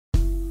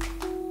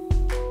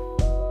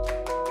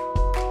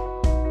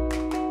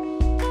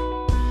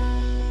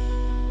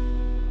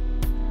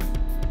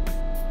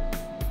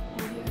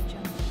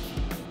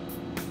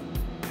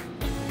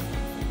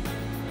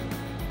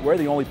We're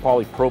the only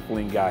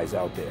polypropylene guys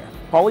out there.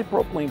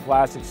 Polypropylene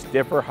plastic's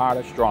stiffer,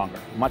 harder, stronger,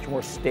 much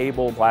more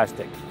stable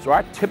plastic. So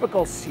our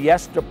typical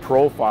Siesta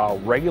profile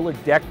regular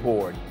deck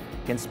board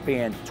can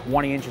span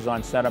 20 inches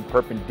on center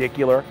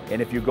perpendicular,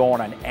 and if you're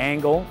going on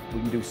angle,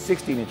 we can do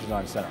 16 inches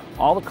on center.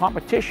 All the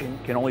competition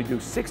can only do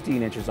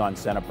 16 inches on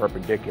center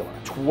perpendicular,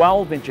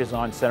 12 inches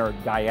on center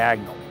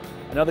diagonal.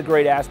 Another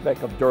great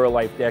aspect of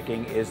DuraLife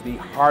decking is the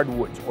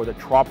hardwoods or the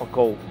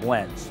tropical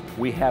blends.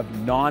 We have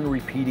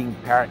non-repeating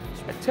patterns.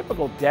 A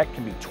typical deck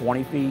can be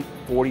 20 feet,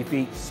 40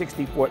 feet,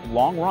 60 foot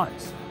long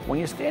runs. When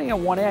you're standing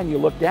on one end, you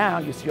look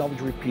down, you see all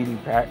these repeating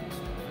patterns.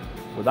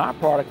 With our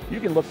product,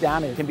 you can look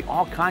down and it can be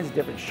all kinds of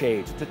different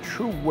shades. It's a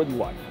true wood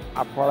look.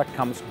 Our product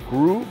comes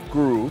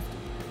grooved,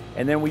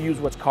 and then we use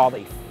what's called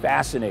a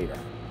fascinator.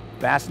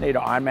 Fascinator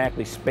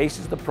automatically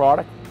spaces the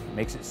product,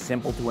 makes it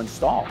simple to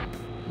install.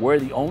 We're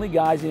the only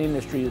guys in the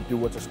industry that do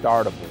what's a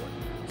starter board.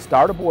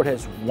 Starter board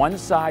has one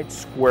side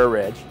square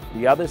edge,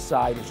 the other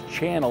side is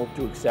channeled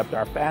to accept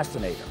our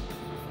fascinator.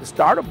 The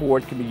starter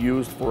board can be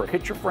used for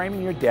picture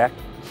framing your deck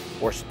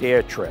or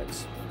stair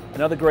treads.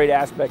 Another great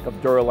aspect of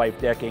DuraLife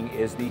decking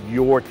is the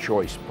Your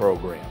Choice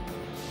program.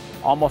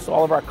 Almost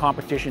all of our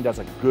competition does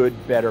a good,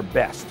 better,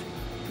 best.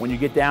 When you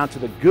get down to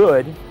the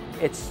good,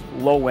 it's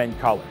low-end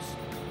colors.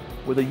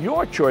 With a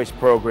Your Choice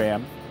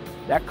program,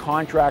 that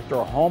contractor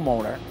or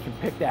homeowner can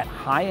pick that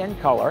high-end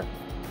color,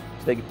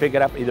 so they can pick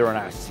it up either in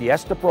our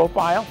Siesta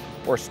profile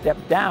or step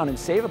down and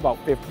save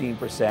about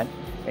 15%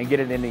 and get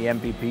it in the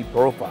MVP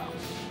profile.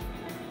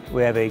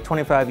 We have a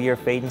 25-year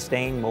fade and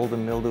stain, mold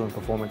and mildew and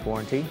performance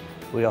warranty.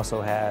 We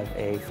also have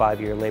a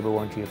 5-year labor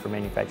warranty for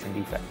manufacturing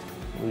defect.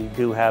 We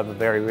do have a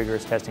very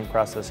rigorous testing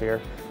process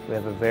here. We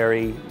have a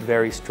very,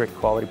 very strict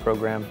quality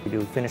program. We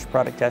do finished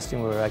product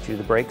testing where we actually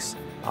do the brakes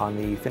on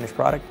the finished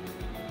product.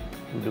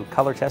 We do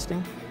color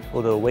testing.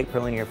 We'll do a weight per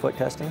linear foot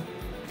testing.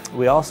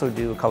 We also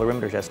do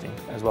colorimeter testing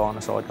as well on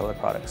the solid color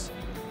products.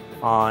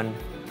 On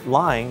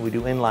line, we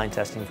do inline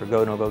testing for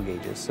go, no-go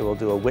gauges. So we'll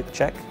do a width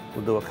check,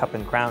 we'll do a cup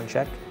and crown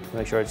check to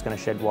make sure it's going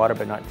to shed water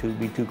but not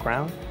be too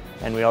crown.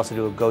 And we also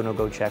do a go,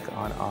 no-go check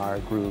on our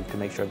groove to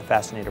make sure the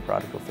fascinator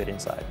product will fit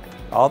inside.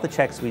 All the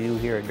checks we do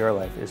here at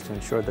DuraLife is to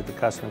ensure that the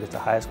customer gets the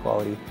highest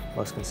quality,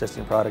 most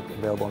consistent product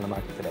available in the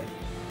market today.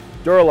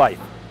 DuraLife,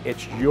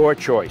 it's your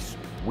choice.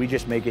 We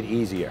just make it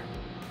easier.